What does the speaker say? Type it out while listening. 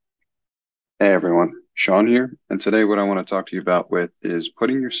Hey everyone, Sean here, and today what I want to talk to you about with is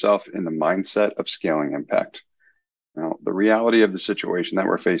putting yourself in the mindset of scaling impact. Now, the reality of the situation that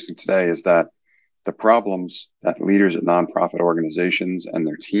we're facing today is that the problems that leaders at nonprofit organizations and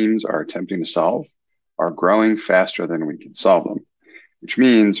their teams are attempting to solve are growing faster than we can solve them, which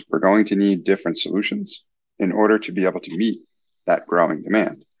means we're going to need different solutions in order to be able to meet that growing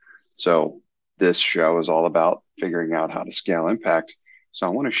demand. So, this show is all about figuring out how to scale impact. So,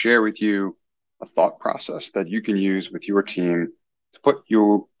 I want to share with you a thought process that you can use with your team to put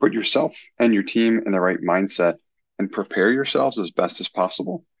yourself and your team in the right mindset and prepare yourselves as best as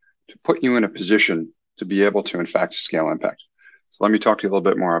possible to put you in a position to be able to, in fact, scale impact. So, let me talk to you a little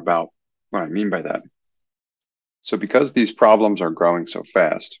bit more about what I mean by that. So because these problems are growing so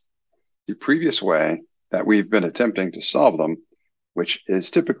fast, the previous way that we've been attempting to solve them, which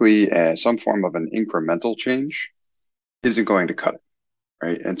is typically some form of an incremental change, isn't going to cut it,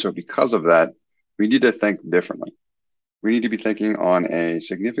 right? And so because of that, we need to think differently. We need to be thinking on a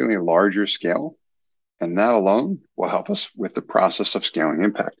significantly larger scale, and that alone will help us with the process of scaling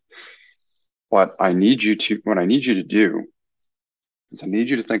impact. What I need you to do is I need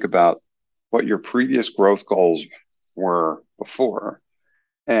you to think about what your previous growth goals were before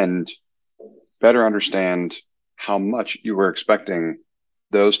and better understand how much you were expecting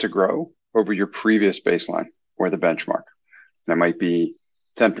those to grow over your previous baseline or the benchmark. That might be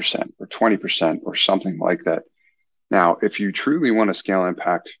 10% or 20% or something like that. Now, if you truly want to scale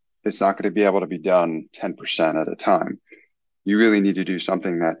impact, it's not going to be able to be done 10% at a time. You really need to do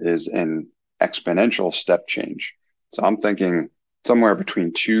something that is an exponential step change. So I'm thinking somewhere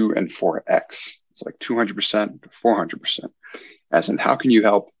between 2 and 4x. It's like 200% to 400%. As in, how can you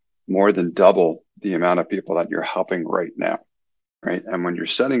help more than double the amount of people that you're helping right now, right? And when you're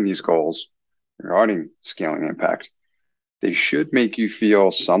setting these goals regarding scaling impact, they should make you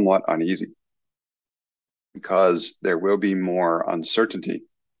feel somewhat uneasy because there will be more uncertainty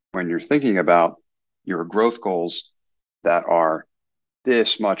when you're thinking about your growth goals that are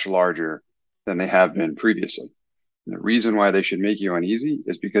this much larger than they have been previously. And the reason why they should make you uneasy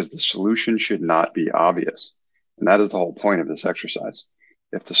is because the solution should not be obvious. And that is the whole point of this exercise.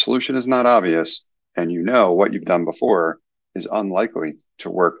 If the solution is not obvious and you know what you've done before is unlikely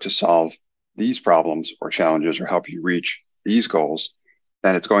to work to solve these problems or challenges or help you reach these goals,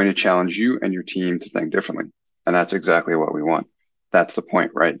 then it's going to challenge you and your team to think differently. And that's exactly what we want. That's the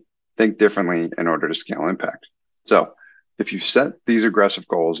point, right? Think differently in order to scale impact. So if you set these aggressive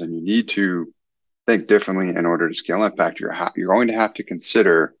goals and you need to think differently in order to scale impact, you're going to have to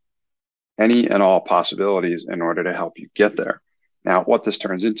consider any and all possibilities in order to help you get there. Now, what this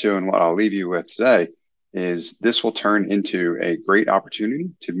turns into and what I'll leave you with today is this will turn into a great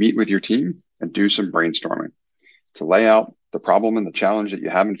opportunity to meet with your team and do some brainstorming, to lay out the problem and the challenge that you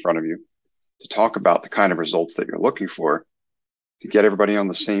have in front of you, to talk about the kind of results that you're looking for, to get everybody on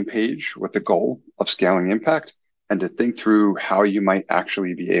the same page with the goal of scaling impact, and to think through how you might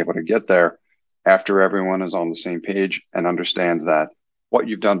actually be able to get there after everyone is on the same page and understands that what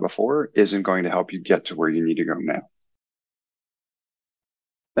you've done before isn't going to help you get to where you need to go now.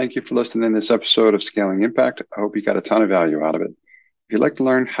 Thank you for listening to this episode of Scaling Impact. I hope you got a ton of value out of it. If you'd like to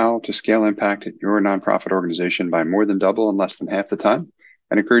learn how to scale impact at your nonprofit organization by more than double in less than half the time,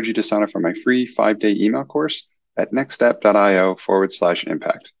 I'd encourage you to sign up for my free 5-day email course at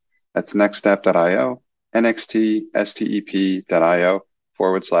nextstep.io/impact. That's nextstep.io,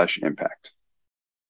 nxtstep.io/impact.